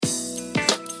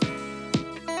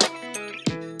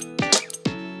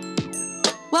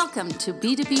Welcome to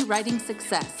B2B Writing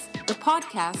Success, the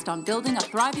podcast on building a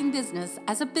thriving business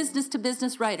as a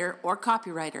business-to-business writer or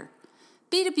copywriter.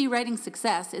 B2B Writing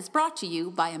Success is brought to you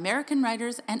by American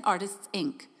Writers and Artists,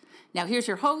 Inc. Now here's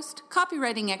your host,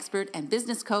 copywriting expert and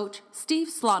business coach, Steve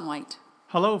Slaunwhite.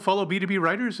 Hello, fellow B2B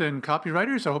writers and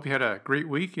copywriters. I hope you had a great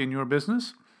week in your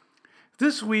business.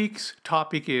 This week's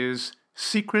topic is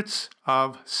secrets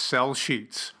of sell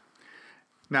sheets.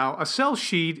 Now, a sell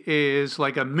sheet is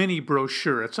like a mini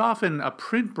brochure. It's often a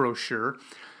print brochure,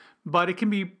 but it can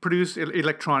be produced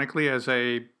electronically as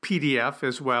a PDF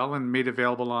as well and made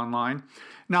available online.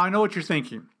 Now, I know what you're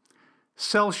thinking.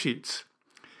 Sell sheets.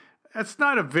 That's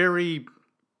not a very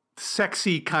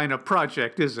sexy kind of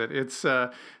project, is it?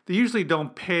 They usually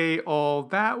don't pay all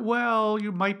that well.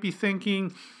 You might be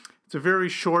thinking it's a very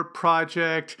short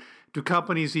project. Do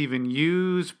companies even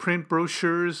use print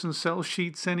brochures and sell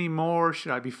sheets anymore?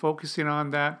 Should I be focusing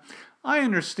on that? I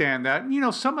understand that.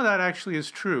 Some of that actually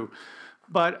is true.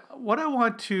 But what I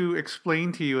want to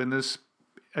explain to you in this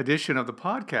edition of the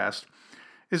podcast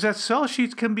is that sell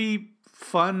sheets can be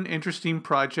fun, interesting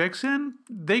projects, and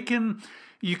they can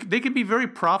be very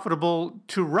profitable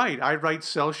to write. I write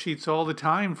sell sheets all the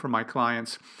time for my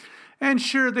clients. And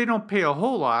sure, they don't pay a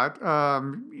whole lot.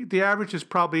 The average is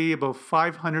probably about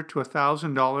 $500 to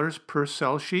 $1,000 per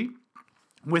sell sheet,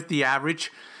 with the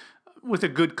average, with a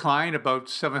good client, about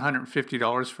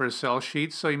 $750 for a sell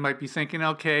sheet. So you might be thinking,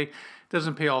 okay,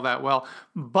 doesn't pay all that well.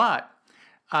 But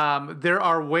there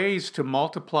are ways to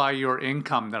multiply your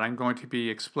income that I'm going to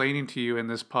be explaining to you in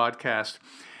this podcast.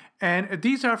 And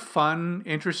these are fun,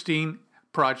 interesting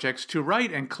projects to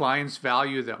write, and clients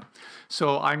value them.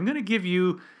 So I'm going to give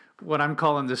you what I'm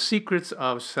calling the secrets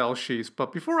of sell sheets.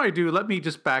 But before I do, let me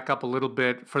just back up a little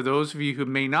bit for those of you who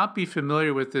may not be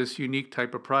familiar with this unique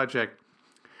type of project.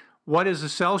 What is a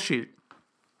sell sheet?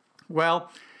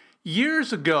 Well,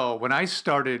 years ago, when I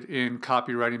started in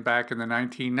copywriting back in the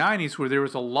 1990s, where there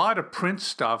was a lot of print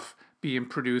stuff being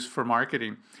produced for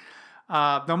marketing,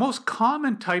 the most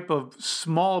common type of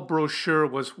small brochure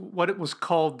was what it was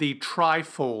called the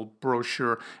trifold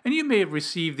brochure. And you may have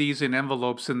received these in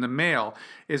envelopes in the mail,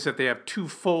 is that they have two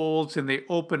folds and they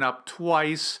open up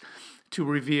twice to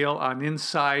reveal an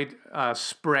inside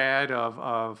spread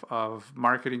of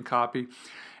marketing copy.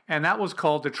 And that was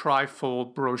called the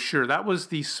trifold brochure. That was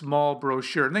the small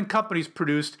brochure. And then companies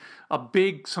produced a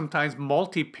big, sometimes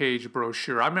multi-page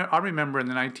brochure. I remember in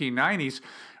the 1990s,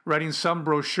 writing some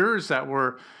brochures that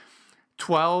were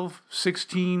 12,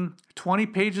 16, 20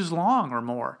 pages long or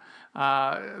more.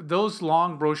 Those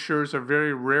long brochures are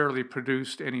very rarely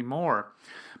produced anymore.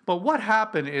 But what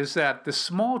happened is that the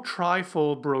small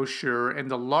trifold brochure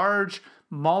and the large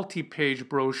multi-page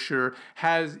brochure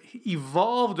has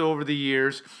evolved over the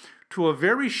years to a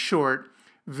very short,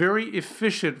 very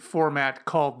efficient format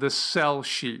called the sell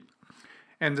sheet.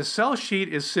 And the sell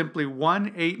sheet is simply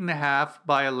one 8.5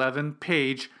 by 11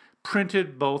 page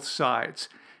printed both sides.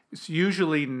 It's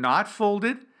usually not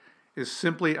folded. It's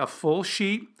simply a full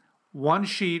sheet,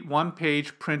 one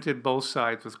page printed both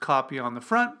sides with copy on the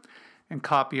front and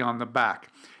copy on the back.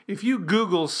 If you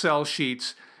Google sell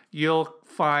sheets, you'll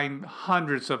find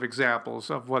hundreds of examples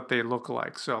of what they look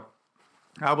like. So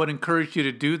I would encourage you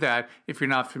to do that if you're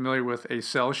not familiar with a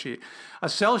sell sheet. A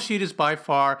sell sheet is by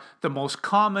far the most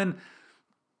common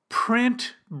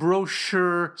print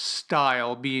brochure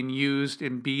style being used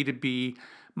in B2B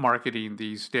marketing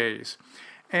these days.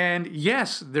 And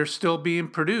yes, they're still being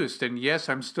produced. And yes,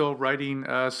 I'm still writing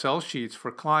sell sheets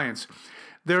for clients.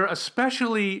 They're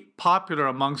especially popular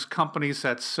amongst companies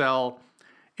that sell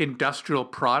industrial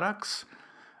products,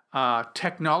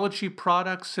 technology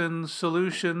products and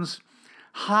solutions,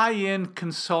 high-end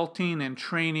consulting and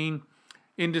training,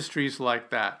 industries like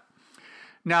that.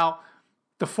 Now,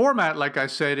 the format, like I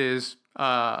said, is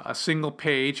a single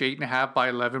page, 8.5 by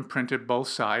 11, printed both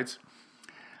sides.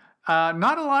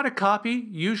 Not a lot of copy,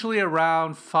 usually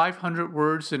around 500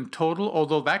 words in total,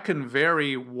 although that can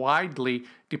vary widely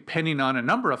depending on a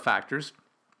number of factors,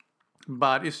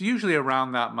 but it's usually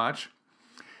around that much.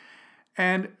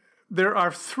 And there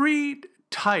are three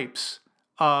types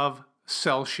of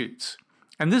sell sheets.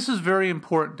 And this is very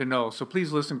important to know, so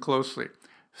please listen closely.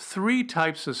 Three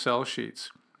types of sell sheets.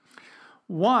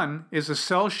 One is a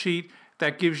sell sheet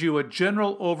that gives you a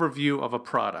general overview of a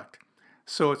product.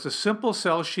 So it's a simple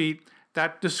sell sheet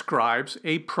that describes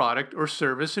a product or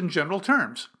service in general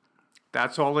terms.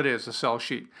 That's all it is, a sell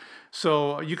sheet.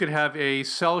 So you could have a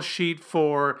sell sheet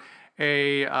for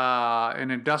an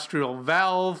industrial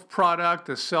valve product,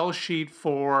 a sell sheet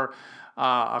for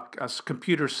a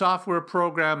computer software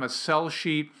program, a sell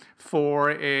sheet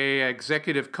for a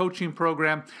executive coaching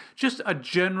program, just a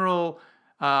general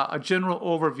a general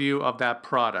overview of that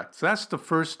product. So that's the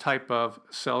first type of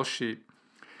sell sheet.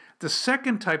 The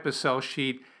second type of sell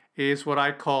sheet is what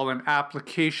I call an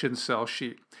application sell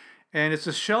sheet. And it's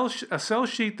a sell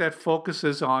sheet that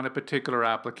focuses on a particular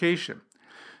application.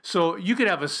 So you could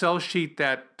have a sell sheet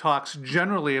that talks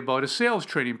generally about a sales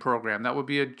training program. That would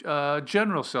be a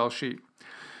general sell sheet.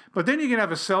 But then you can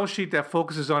have a sell sheet that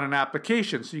focuses on an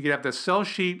application. So you could have the sell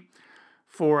sheet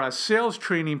for a sales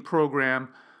training program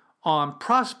on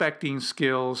prospecting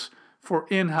skills for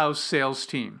in-house sales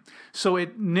team. So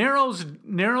it narrows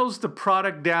the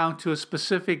product down to a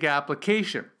specific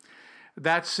application.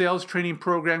 That sales training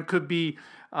program could be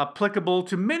applicable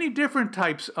to many different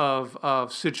types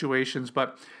of situations,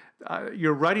 but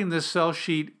you're writing this sell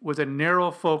sheet with a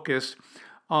narrow focus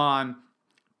on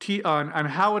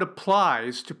how it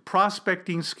applies to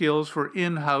prospecting skills for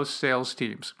in-house sales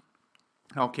teams.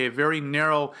 Okay, very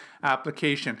narrow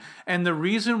application. And the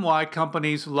reason why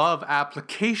companies love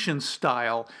application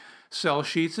style sell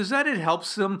sheets is that it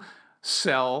helps them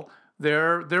sell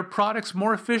their products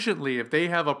more efficiently. If they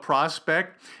have a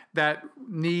prospect that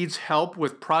needs help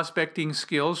with prospecting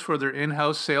skills for their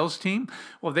in-house sales team,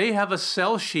 well, they have a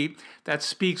sell sheet that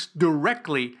speaks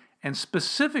directly and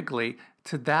specifically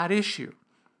to that issue.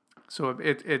 So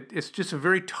it's just a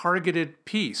very targeted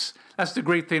piece. That's the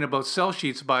great thing about sell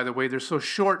sheets, by the way. They're so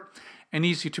short and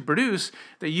easy to produce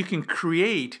that you can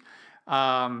create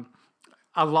a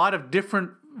lot of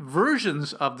different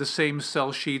versions of the same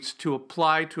sell sheets to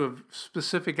apply to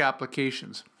specific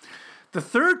applications. The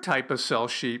third type of sell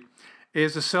sheet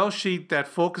is a sell sheet that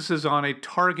focuses on a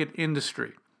target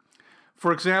industry.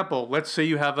 For example, let's say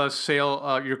you have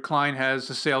your client has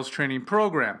a sales training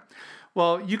program.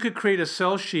 Well, you could create a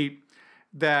sell sheet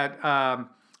that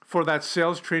for that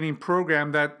sales training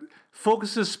program that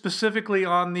focuses specifically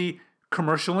on the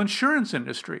commercial insurance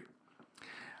industry.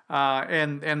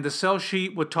 And the sell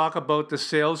sheet would talk about the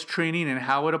sales training and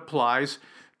how it applies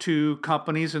to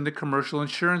companies in the commercial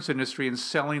insurance industry and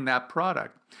selling that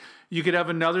product. You could have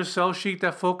another sell sheet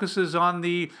that focuses on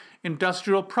the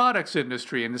industrial products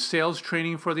industry and the sales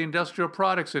training for the industrial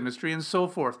products industry and so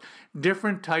forth.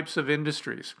 Different types of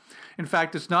industries. In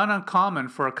fact, it's not uncommon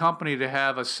for a company to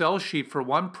have a sell sheet for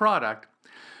one product,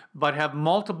 but have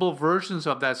multiple versions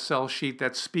of that sell sheet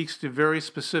that speaks to very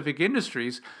specific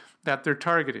industries that they're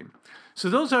targeting. So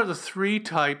those are the three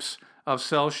types of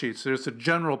sell sheets. There's the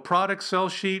general product sell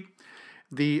sheet,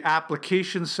 the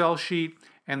application sell sheet,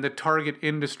 and the target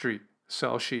industry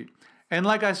sell sheet. And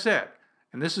like I said,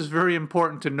 and this is very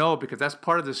important to know because that's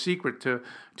part of the secret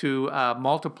to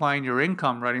multiplying your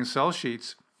income writing sell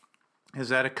sheets, is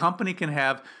that a company can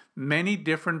have many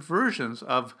different versions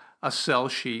of a sell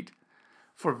sheet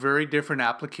for very different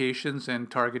applications and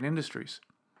target industries.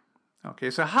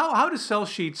 Okay, so how are sell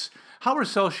sheets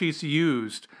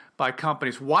used by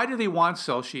companies? Why do they want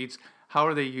sell sheets? How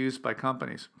are they used by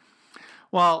companies?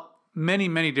 Well,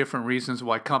 many different reasons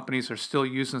why companies are still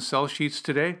using sell sheets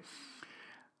today.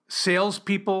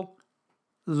 Salespeople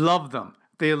love them.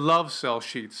 They love sell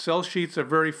sheets. Sell sheets are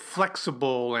very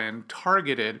flexible and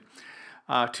targeted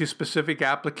to specific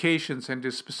applications and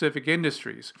to specific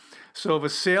industries. So if a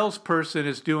salesperson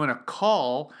is doing a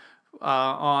call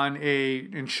on a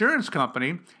insurance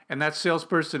company and that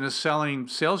salesperson is selling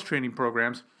sales training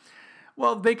programs,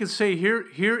 well, they could say,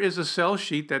 here is a sell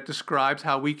sheet that describes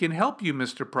how we can help you,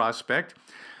 Mr. Prospect,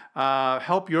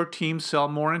 help your team sell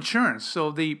more insurance. So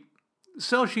the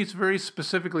sell sheet's very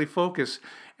specifically focused,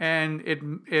 and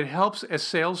it helps a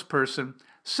salesperson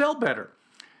sell better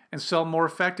and sell more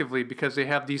effectively because they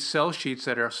have these sell sheets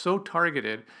that are so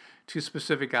targeted to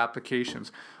specific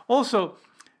applications. Also,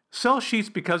 sell sheets,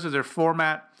 because of their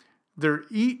format, they're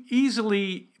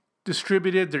easily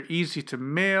distributed, they're easy to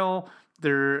mail,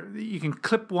 you can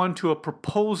clip one to a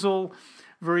proposal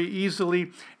very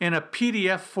easily. In a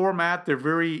PDF format, they're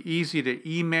very easy to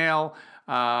email.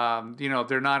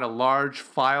 They're not a large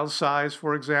file size,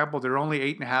 for example. They're only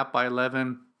 8.5 by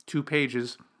 11, 2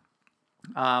 pages.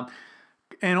 And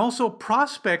also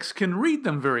prospects can read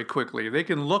them very quickly. They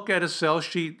can look at a sell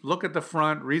sheet, look at the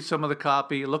front, read some of the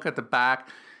copy, look at the back,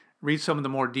 read some of the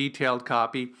more detailed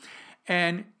copy,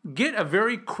 and get a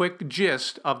very quick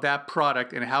gist of that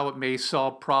product and how it may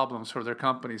solve problems for their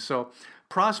company. So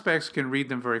prospects can read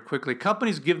them very quickly.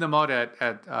 Companies give them out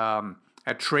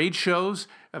at trade shows.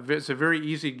 It's a very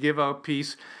easy give out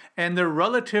piece, and they're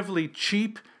relatively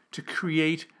cheap to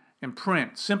create and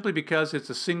print simply because it's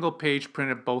a single page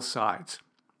printed both sides.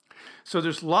 So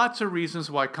there's lots of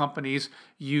reasons why companies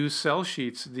use sell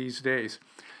sheets these days.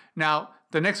 Now,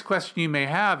 the next question you may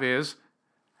have is,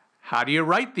 how do you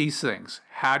write these things?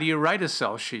 How do you write a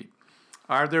sell sheet?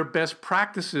 Are there best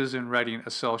practices in writing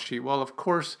a sell sheet? Well, of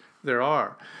course there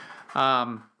are.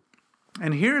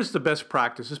 And here's the best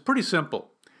practice. It's pretty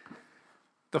simple.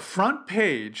 The front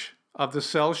page of the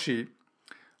sell sheet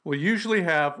will usually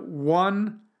have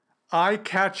one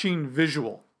eye-catching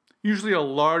visual, usually a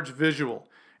large visual.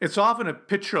 It's often a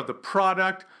picture of the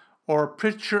product or a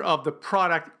picture of the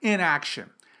product in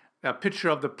action, a picture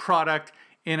of the product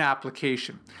in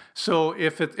application. So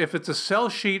if it's a sell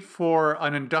sheet for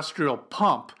an industrial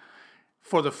pump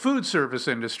for the food service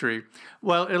industry,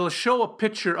 well, it'll show a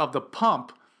picture of the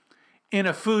pump in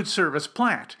a food service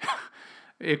plant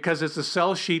because it's a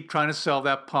sell sheet trying to sell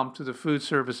that pump to the food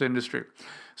service industry.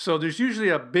 So there's usually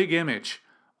a big image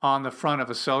on the front of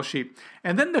a sell sheet.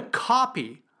 And then the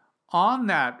copy on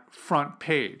that front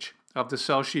page of the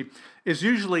sell sheet is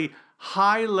usually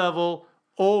high-level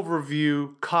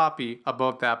overview copy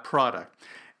about that product,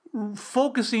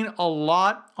 focusing a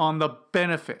lot on the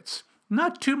benefits,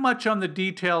 not too much on the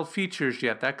detailed features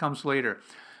yet, that comes later,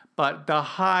 but the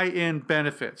high-end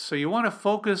benefits. So you want to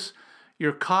focus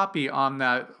your copy on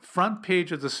that front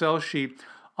page of the sell sheet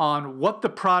on what the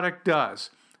product does,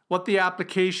 what the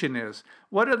application is,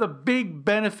 what are the big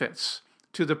benefits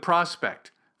to the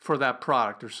prospect for that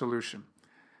product or solution.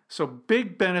 So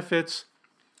big benefits,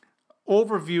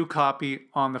 overview copy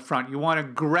on the front. You want to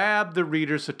grab the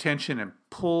reader's attention and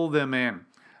pull them in,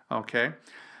 okay?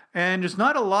 And there's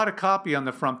not a lot of copy on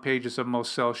the front pages of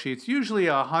most sell sheets, usually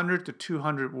 100 to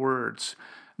 200 words.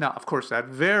 Now, of course, that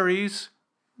varies.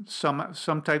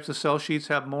 Some types of sell sheets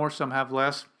have more, some have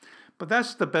less. But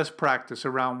that's the best practice,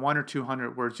 around 100 or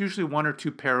 200 words, usually 1 or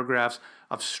 2 paragraphs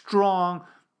of strong,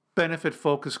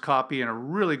 benefit-focused copy and a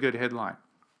really good headline.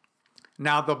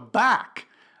 Now, the back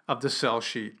of the sell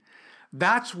sheet,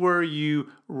 that's where you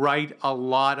write a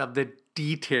lot of the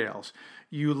details.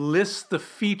 You list the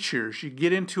features. You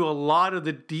get into a lot of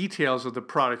the details of the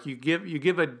product. You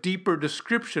give a deeper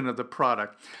description of the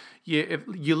product.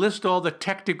 You list all the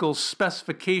technical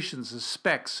specifications, the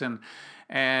specs, and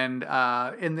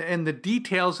the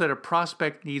details that a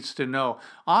prospect needs to know.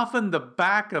 Often the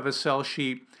back of a sell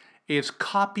sheet is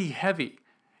copy heavy.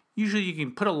 Usually you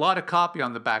can put a lot of copy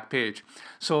on the back page.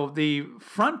 So the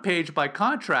front page, by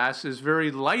contrast, is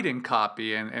very light in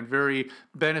copy and very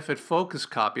benefit-focused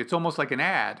copy. It's almost like an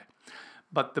ad.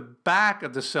 But the back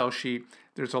of the sell sheet,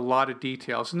 there's a lot of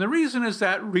details. And the reason is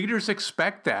that readers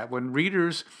expect that.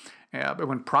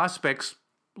 When prospects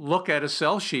look at a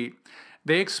sell sheet,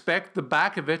 they expect the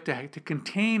back of it to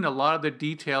contain a lot of the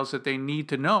details that they need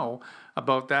to know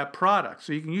about that product.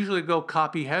 So you can usually go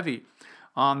copy heavy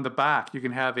on the back. You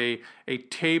can have a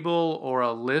table or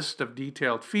a list of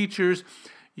detailed features.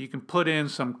 You can put in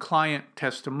some client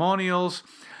testimonials,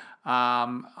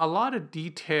 a lot of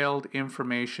detailed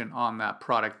information on that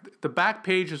product. The back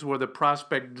page is where the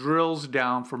prospect drills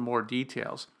down for more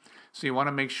details. So you want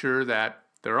to make sure that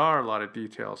there are a lot of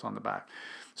details on the back.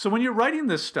 So when you're writing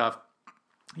this stuff,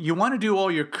 you want to do all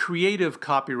your creative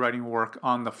copywriting work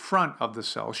on the front of the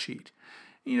sell sheet.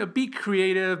 Be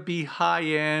creative, be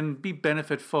high-end, be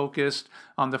benefit-focused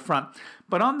on the front.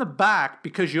 But on the back,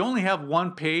 because you only have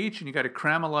one page and you got to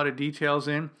cram a lot of details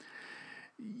in,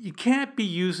 you can't be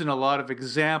using a lot of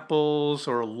examples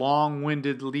or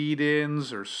long-winded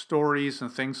lead-ins or stories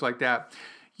and things like that.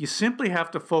 You simply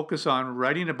have to focus on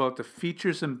writing about the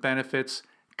features and benefits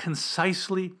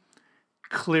concisely,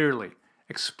 clearly.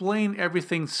 Explain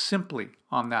everything simply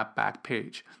on that back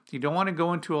page. You don't want to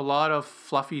go into a lot of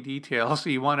fluffy details.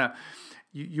 You want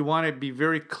to be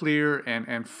very clear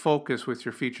and focus with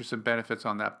your features and benefits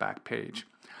on that back page.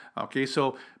 Okay,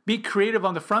 so be creative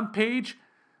on the front page.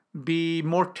 Be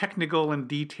more technical and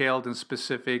detailed and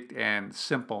specific and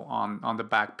simple on the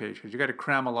back page, because you got to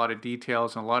cram a lot of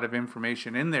details and a lot of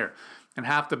information in there. And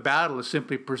half the battle is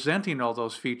simply presenting all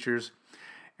those features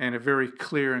in a very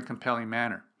clear and compelling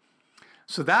manner.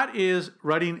 So that is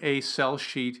writing a sell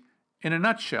sheet in a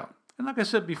nutshell. And like I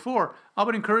said before, I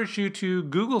would encourage you to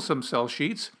Google some sell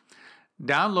sheets,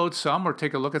 download some or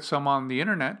take a look at some on the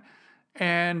internet,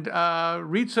 and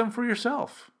read some for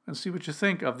yourself and see what you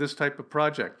think of this type of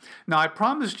project. Now, I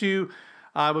promised you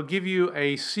I will give you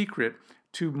a secret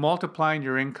to multiplying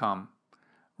your income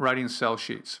writing sell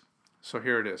sheets. So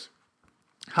here it is.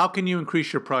 How can you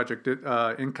increase your project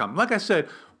income? Like I said,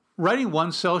 writing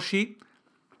one sell sheet,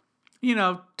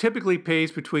 typically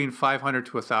pays between $500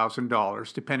 to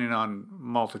 $1,000, depending on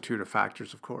multitude of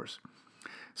factors, of course.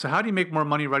 So how do you make more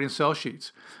money writing sell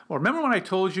sheets? Well, remember when I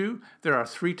told you there are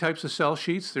 3 types of sell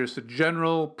sheets? There's the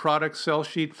general product sell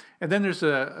sheet, and then there's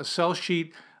a sell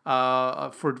sheet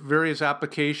for various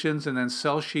applications, and then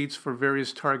sell sheets for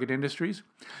various target industries.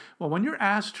 Well, when you're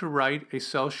asked to write a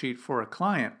sell sheet for a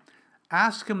client,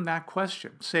 ask them that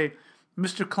question. Say,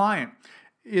 Mr. Client,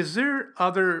 is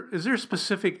there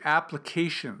specific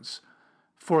applications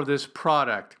for this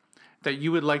product that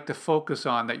you would like to focus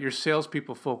on, that your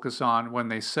salespeople focus on when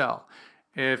they sell?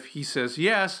 If he says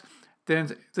yes,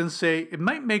 then say it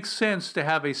might make sense to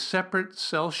have a separate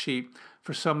sell sheet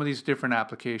for some of these different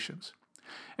applications.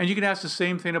 And you can ask the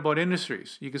same thing about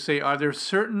industries. You can say, are there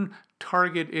certain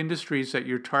target industries that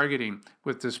you're targeting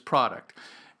with this product?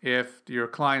 If your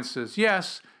client says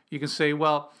yes, you can say,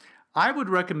 well, I would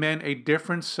recommend a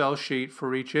different sell sheet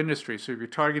for each industry. So if you're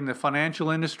targeting the financial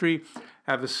industry,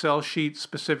 have a sell sheet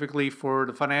specifically for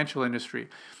the financial industry.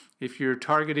 If you're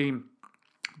targeting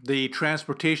the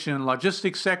transportation and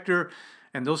logistics sector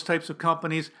and those types of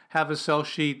companies, have a sell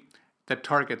sheet that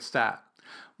targets that.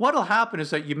 What will happen is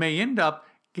that you may end up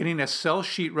getting a sell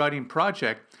sheet writing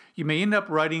project. You may end up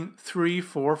writing 3,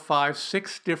 4, 5,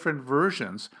 6 different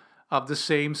versions of the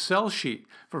same sell sheet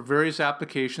for various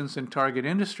applications and target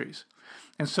industries.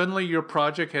 And suddenly your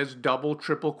project has doubled,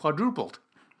 tripled, quadrupled.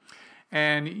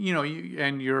 And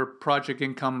and your project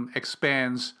income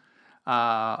expands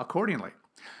accordingly.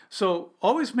 So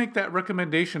always make that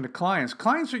recommendation to clients.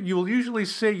 Clients, you will usually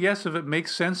say yes if it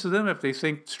makes sense to them, if they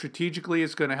think strategically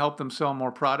it's going to help them sell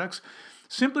more products,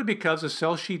 simply because a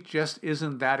sell sheet just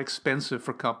isn't that expensive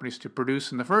for companies to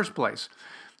produce in the first place.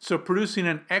 So producing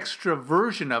an extra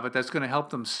version of it that's going to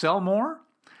help them sell more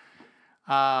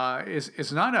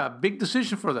is not a big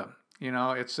decision for them.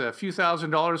 It's a few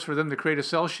 $1,000s for them to create a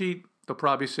sell sheet. They'll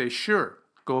probably say, sure,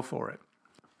 go for it.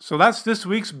 So that's this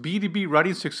week's B2B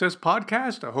Writing Success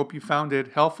podcast. I hope you found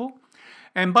it helpful.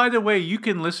 And by the way, you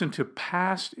can listen to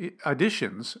past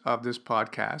editions of this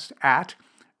podcast at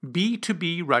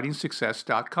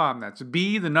b2bwritingsuccess.com. That's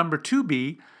B, the number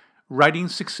 2B,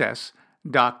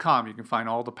 writingsuccess.com. You can find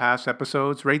all the past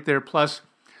episodes right there, plus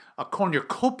a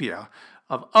cornucopia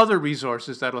of other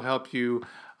resources that'll help you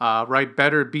write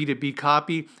better B2B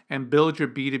copy and build your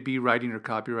B2B writing or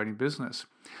copywriting business.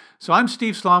 So I'm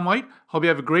Steve Slaunwhite. Hope you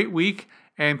have a great week,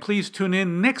 and please tune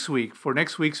in next week for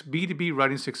next week's B2B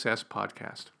Writing Success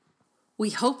podcast.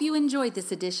 We hope you enjoyed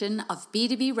this edition of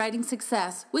B2B Writing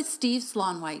Success with Steve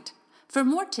Slaunwhite. For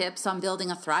more tips on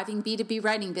building a thriving B2B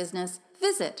writing business,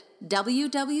 visit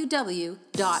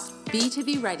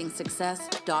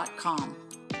www.b2bwritingsuccess.com.